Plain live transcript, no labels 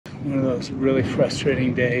one of those really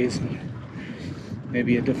frustrating days, and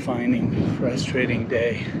maybe a defining, frustrating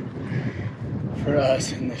day for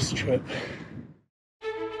us in this trip.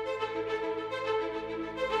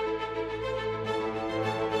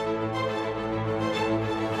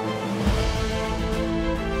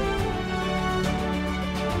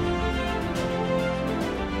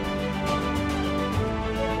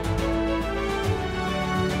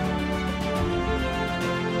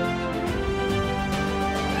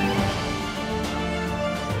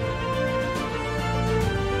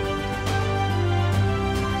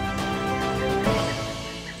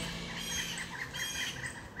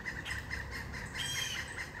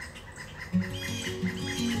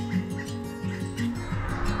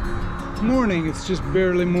 Morning, it's just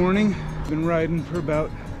barely morning. Been riding for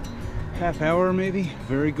about half hour maybe.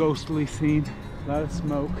 Very ghostly scene, a lot of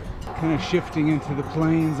smoke. Kind of shifting into the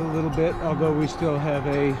plains a little bit, although we still have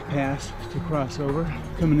a pass to cross over.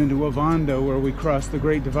 Coming into Ovando, where we cross the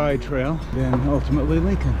Great Divide Trail, then ultimately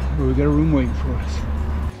Lincoln, where we got a room waiting for us.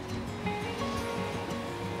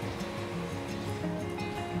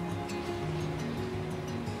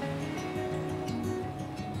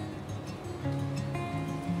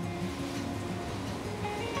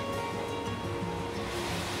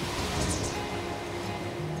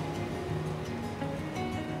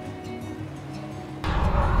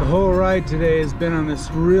 The whole ride today has been on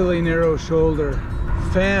this really narrow shoulder.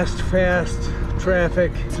 Fast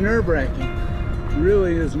traffic. It's nerve-wracking. It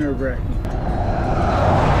really is nerve-wracking.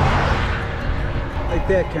 Like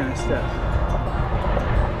that kind of stuff.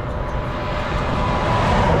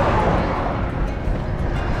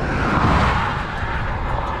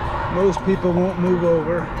 Most people won't move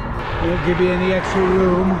over. Won't give you any extra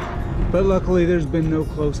room. But luckily there's been no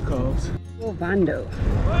close calls. Ovando.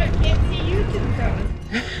 Oh, I can't see you too good.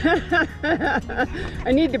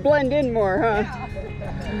 I need to blend in more, huh?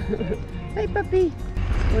 Yeah. Hey, puppy.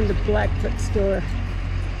 Going to Blackfoot store.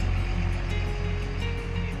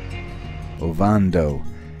 Ovando.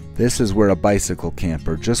 This is where a bicycle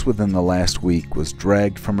camper just within the last week was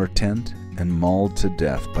dragged from her tent and mauled to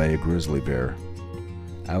death by a grizzly bear.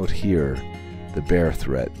 Out here, the bear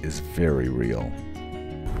threat is very real.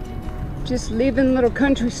 Just leaving little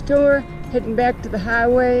country store, heading back to the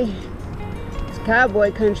highway. It's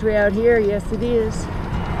cowboy country out here, yes it is.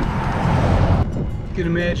 You can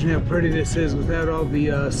imagine how pretty this is without all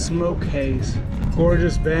the smoke haze.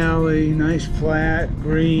 Gorgeous valley, nice flat,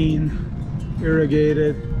 green,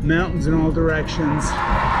 irrigated, mountains in all directions.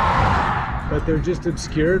 But they're just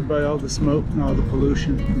obscured by all the smoke and all the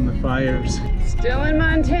pollution from the fires. Still in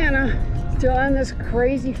Montana, still on this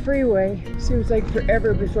crazy freeway. Seems like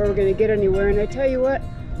forever before we're gonna get anywhere, and I tell you what,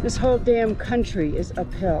 this whole damn country is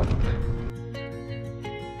uphill.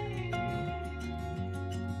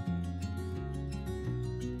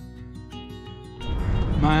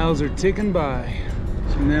 Miles are ticking by.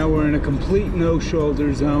 So now we're in a complete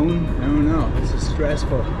no-shoulder zone. I don't know, this is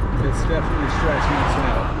stressful. It's definitely stressing us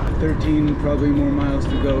out. 13 probably more miles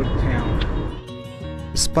to go to town.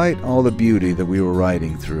 Despite all the beauty that we were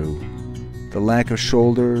riding through, the lack of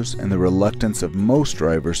shoulders and the reluctance of most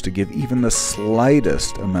drivers to give even the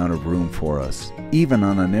slightest amount of room for us, even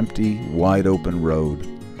on an empty, wide-open road,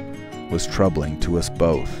 was troubling to us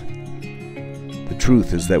both. The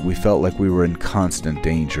truth is that we felt like we were in constant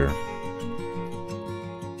danger.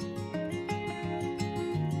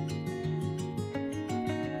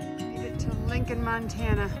 Made it to Lincoln,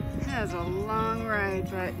 Montana. That was a long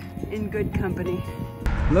ride, but in good company.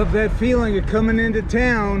 Love that feeling of coming into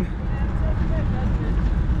town.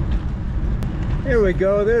 Here we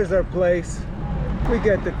go, there's our place. We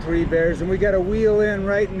got the Three Bears and we got a wheel in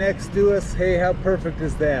right next to us. Hey, how perfect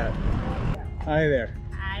is that? Hi there.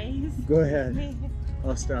 Hi. Go ahead.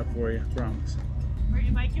 I'll stop for you, promise. Where are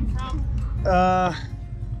you biking from?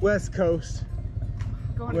 West Coast.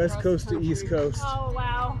 Going West across Coast the to East country. Coast. Oh,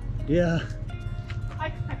 wow. Yeah. I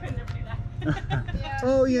could never do that.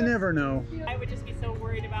 Oh, you never know. I would just be so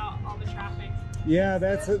worried about all the traffic. Yeah,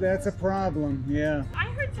 that's a problem. Yeah. I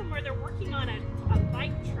heard somewhere they're working on a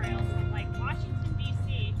bike trail from like Washington,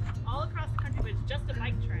 D.C. all across the country, but it's just a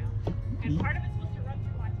bike trail. And part of it's supposed to run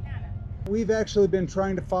through Montana. We've actually been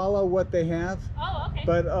trying to follow what they have, Oh, okay.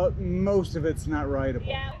 but most of it's not rideable.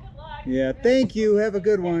 Yeah, good luck. Yeah, thank you. Have a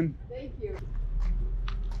good one. Thank you.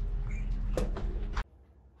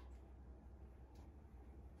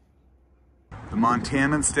 The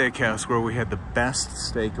Montanan Steakhouse, where we had the best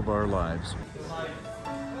steak of our lives.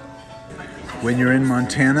 When you're in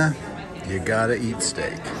Montana, you gotta eat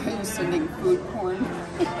steak. I'm sending food porn.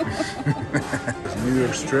 New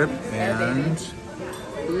York strip and yes.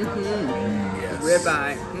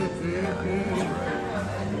 Ribeye. Yeah, that's right.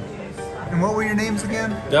 And what were your names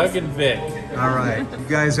again? Doug and Vic. All right. You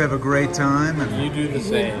guys have a great time. And You do the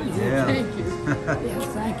same. yeah. Thank you. Yes,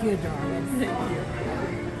 thank you, darling. Thank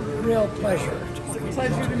you. Real pleasure. It's a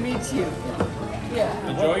pleasure to meet you. Yeah.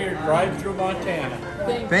 Enjoy your drive through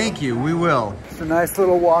Montana. Thank you. We will. It's a nice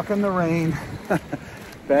little walk in the rain.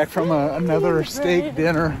 Back from another steak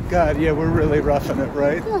dinner. God, yeah, we're really roughing it,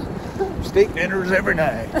 right? Steak dinners every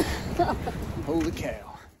night. Holy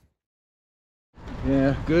cow.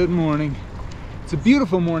 Yeah, good morning. It's a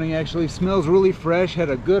beautiful morning, actually. Smells really fresh. Had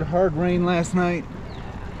a good hard rain last night.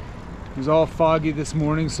 It was all foggy this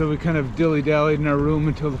morning, so we kind of dilly-dallied in our room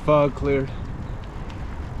until the fog cleared.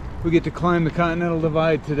 We get to climb the Continental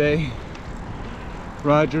Divide today.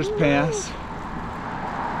 Rogers Pass.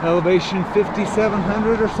 Elevation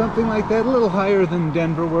 5,700 or something like that. A little higher than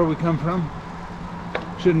Denver, where we come from.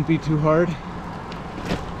 Shouldn't be too hard.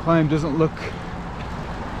 Climb doesn't look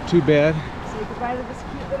too bad. Say goodbye to this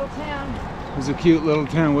cute little town. It's a cute little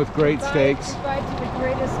town with great steaks. Goodbye to the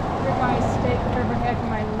greatest ribeye steak I've ever had in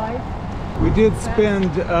my life. We did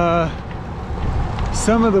spend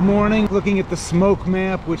some of the morning looking at the smoke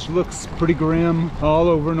map, which looks pretty grim all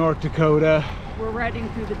over North Dakota. We're riding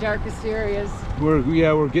through the darkest areas.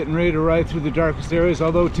 We're getting ready to ride through the darkest areas,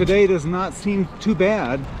 although today does not seem too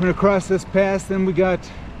bad. We're gonna cross this pass, then we got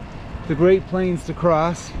the Great Plains to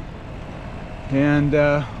cross, and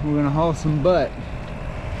we're gonna haul some butt.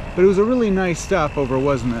 But it was a really nice stopover,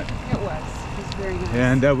 wasn't it? It was. It was very nice.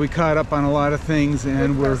 And we caught up on a lot of things,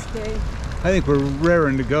 and I think we're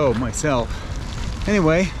raring to go myself.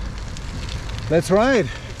 Anyway, let's ride.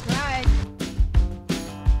 Let's ride.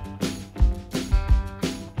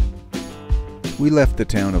 We left the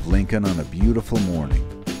town of Lincoln on a beautiful morning,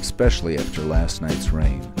 especially after last night's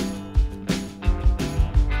rain.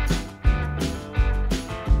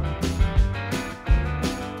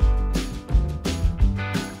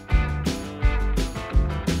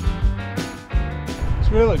 It's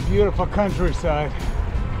really beautiful countryside.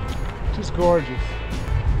 Just gorgeous.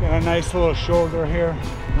 Got a nice little shoulder here.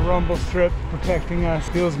 A rumble strip protecting us.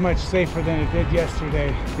 Feels much safer than it did yesterday.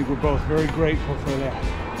 I think we're both very grateful for that.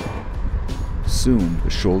 Soon, the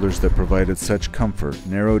shoulders that provided such comfort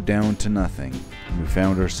narrowed down to nothing, and we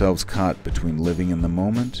found ourselves caught between living in the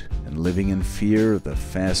moment and living in fear of the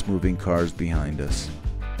fast-moving cars behind us.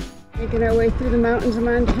 Making our way through the mountains of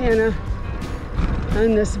Montana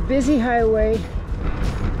on this busy highway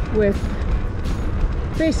with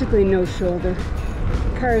basically no shoulder.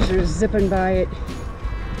 Cars are zipping by at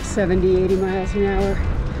 70, 80 miles an hour.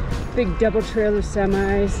 Big double trailer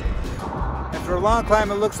semis. After a long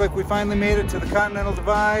climb, it looks like we finally made it to the Continental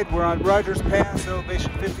Divide. We're on Rogers Pass,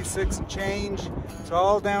 elevation 56 and change. It's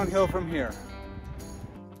all downhill from here.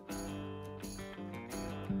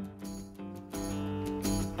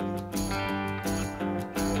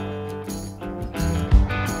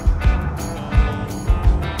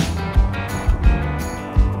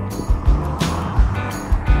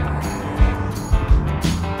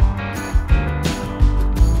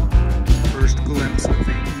 First glimpse of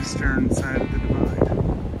the eastern side of the divide.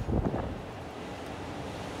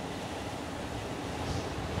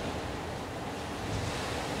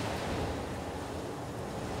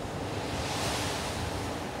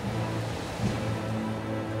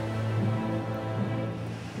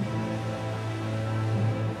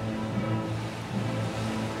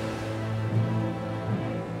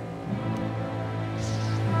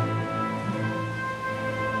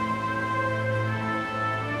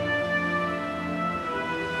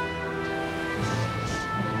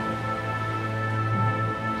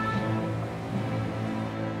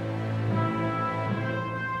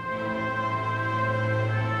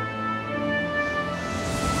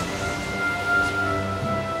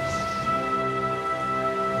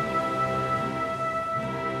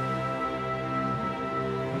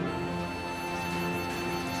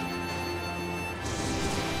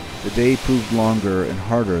 The day proved longer and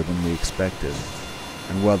harder than we expected,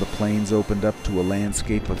 and while the plains opened up to a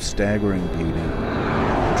landscape of staggering beauty,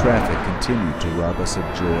 traffic continued to rob us of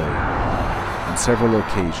joy. On several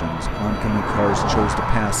occasions, oncoming cars chose to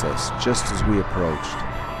pass us just as we approached,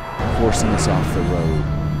 forcing us off the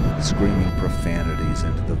road, screaming profanities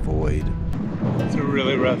into the void. It's a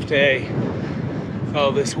really rough day.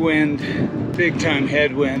 All this wind, big time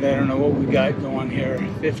headwind. I don't know what we got going here.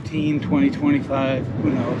 15, 20, 25,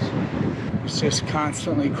 who knows? It's just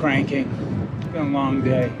constantly cranking. It's been a long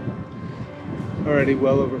day. Already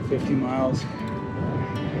well over 50 miles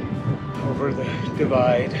over the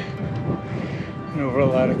divide and over a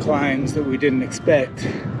lot of climbs that we didn't expect.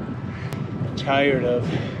 Tired of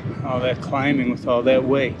all that climbing with all that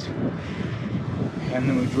weight. And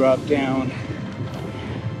then we dropped down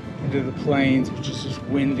into the plains, which is just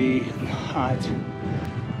windy and hot.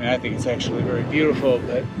 And I think it's actually very beautiful,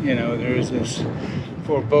 but you know, there is this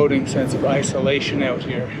foreboding sense of isolation out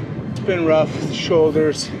here. It's been rough, the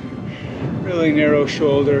shoulders, really narrow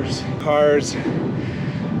shoulders, cars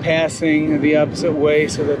passing the opposite way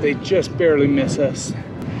so that they just barely miss us.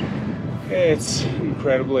 It's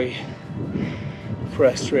incredibly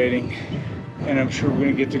frustrating, and I'm sure we're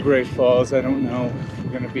going to get to Great Falls. I don't know if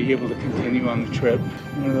we're going to be able to continue on the trip.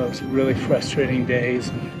 One of those really frustrating days,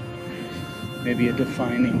 and maybe a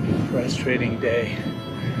defining frustrating day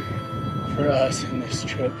for us in this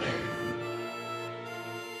trip.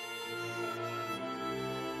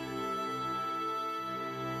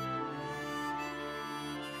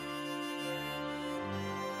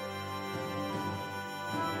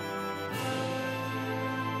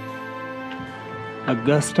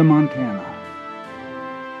 Augusta, Montana.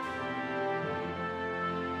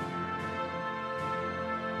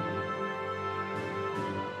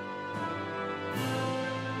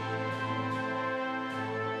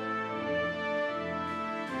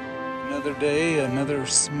 Another day, another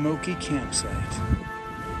smoky campsite.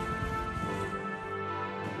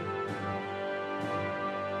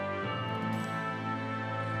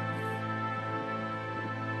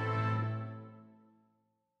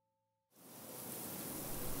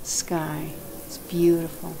 Sky. It's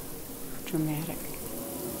beautiful, dramatic.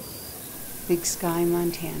 Big Sky,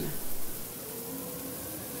 Montana.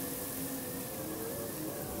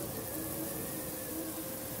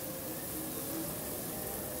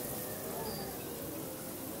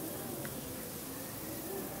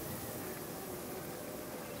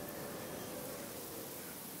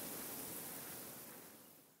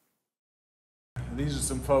 These are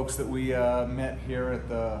some folks that we met here at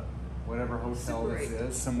the whatever hotel this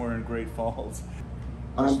is, somewhere in Great Falls.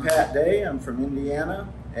 I'm Pat Day, I'm from Indiana,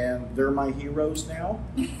 and they're my heroes now.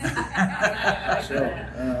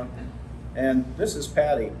 And this is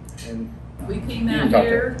Patty. And we came out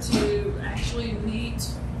here to actually meet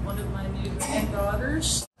one of my new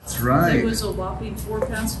granddaughters. That's right. She was a whopping 4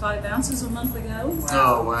 pounds 5 ounces a month ago.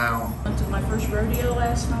 Oh, wow. Went to my first rodeo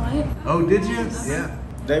last night. Oh, did you? Yeah.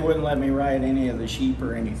 They wouldn't let me ride any of the sheep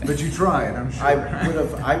or anything. But you tried, I'm sure. I would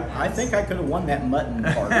have. I think I could have won that mutton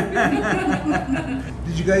part.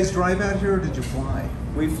 Did you guys drive out here or did you fly?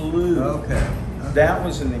 We flew. Okay. That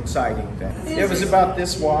was an exciting thing. It was about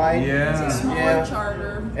this wide. Yeah. It's a smaller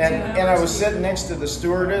charter. And I was sitting next to the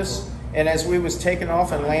stewardess, and as we was taking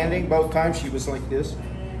off and landing, both times she was like this,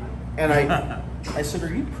 and I said,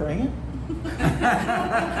 "Are you praying?"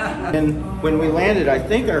 And when we landed, I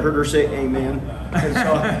think I heard her say amen. And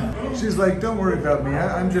so she's like, "Don't worry about me.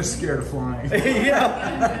 I'm just scared of flying."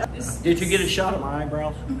 Yeah. Did you get a shot of my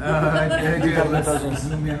eyebrows? I did. Let's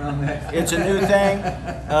zoom in on that. It's a new thing.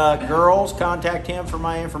 Girls, contact him for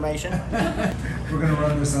my information. We're going to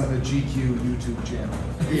run this on the GQ YouTube channel.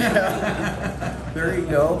 Yeah. There you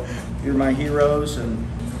go. You're my heroes, and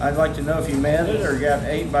I'd like to know if you met it or got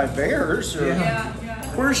ate by bears. Or... Yeah.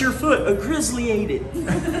 Where's your foot? A grizzly ate it.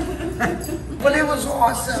 But it was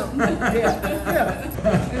awesome. Yeah.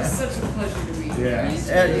 It was such a pleasure to meet you. Yeah.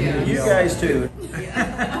 And you guys too.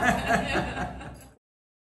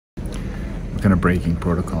 We're going to breaking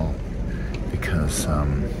protocol because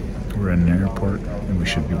we're in an airport and we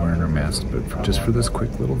should be wearing our masks, but just for this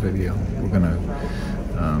quick little video, we're going to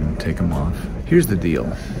take them off. Here's the deal.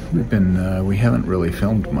 We haven't really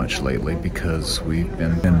filmed much lately because we've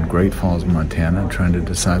been in Great Falls, Montana, trying to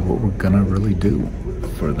decide what we're gonna really do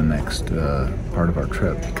for the next part of our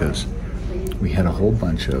trip, because we had a whole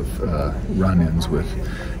bunch of run-ins with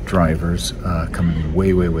drivers coming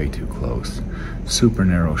way too close, super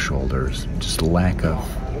narrow shoulders, just lack of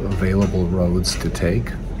available roads to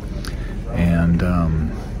take, and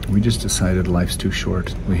we just decided life's too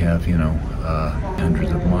short. We have, you know,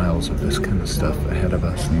 hundreds of miles of this kind of stuff ahead of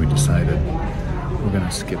us, and we decided we're going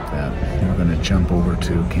to skip that. And we're going to jump over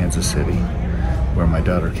to Kansas City, where my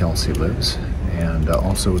daughter Kelsey lives, and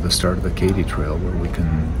also the start of the Katy Trail, where we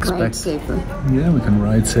can Ride safer. Yeah, we can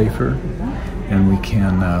ride safer, and we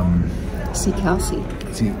can See Kelsey.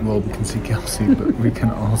 We can see Kelsey, but we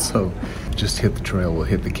can also just hit the trail. We'll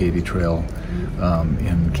hit the Katy Trail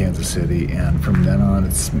in Kansas City, and from then on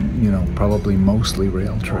it's, you know, probably mostly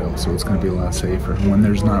rail trails, so it's going to be a lot safer. When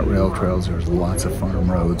there's not rail trails, there's lots of farm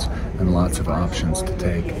roads and lots of options to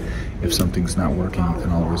take. If something's not working, you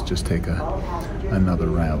can always just take another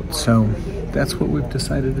route. So that's what we've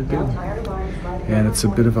decided to do, and it's a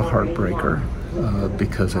bit of a heartbreaker.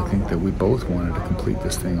 Because I think that we both wanted to complete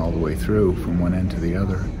this thing all the way through from one end to the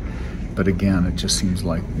other. But again, it just seems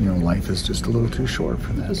like, you know, life is just a little too short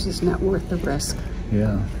for that. This is not worth the risk.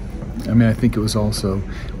 Yeah. I mean, I think it was also,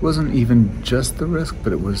 it wasn't even just the risk,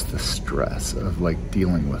 but it was the stress of like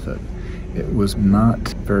dealing with it. It was not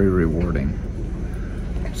very rewarding.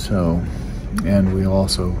 So, and we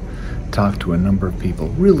also talked to a number of people,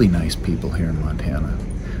 really nice people here in Montana,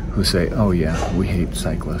 who say, oh yeah, we hate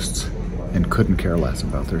cyclists and couldn't care less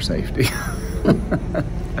about their safety.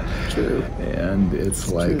 True. And it's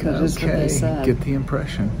like, true, okay, get the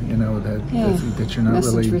impression, you know, that you're not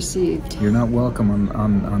message really received. You're not welcome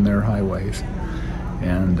on their highways.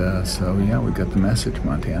 And so yeah, we got the message,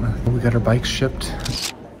 Montana. We got our bikes shipped.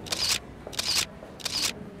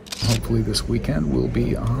 Hopefully this weekend we'll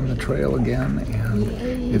be on the trail again, and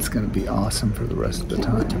it's going to be awesome for the rest of the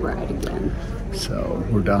time. To ride again. So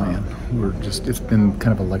we're dying. It's been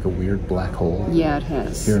kind of like a weird black hole. Yeah, it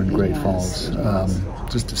has. Here in Great Falls.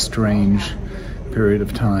 Just a strange period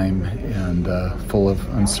of time, and full of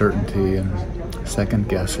uncertainty and second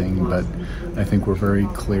guessing, but I think we're very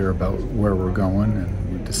clear about where we're going,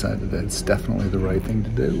 and we decided that it's definitely the right thing to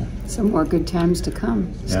do. Some more good times to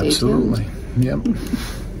come. Stay Absolutely. tuned. Yep.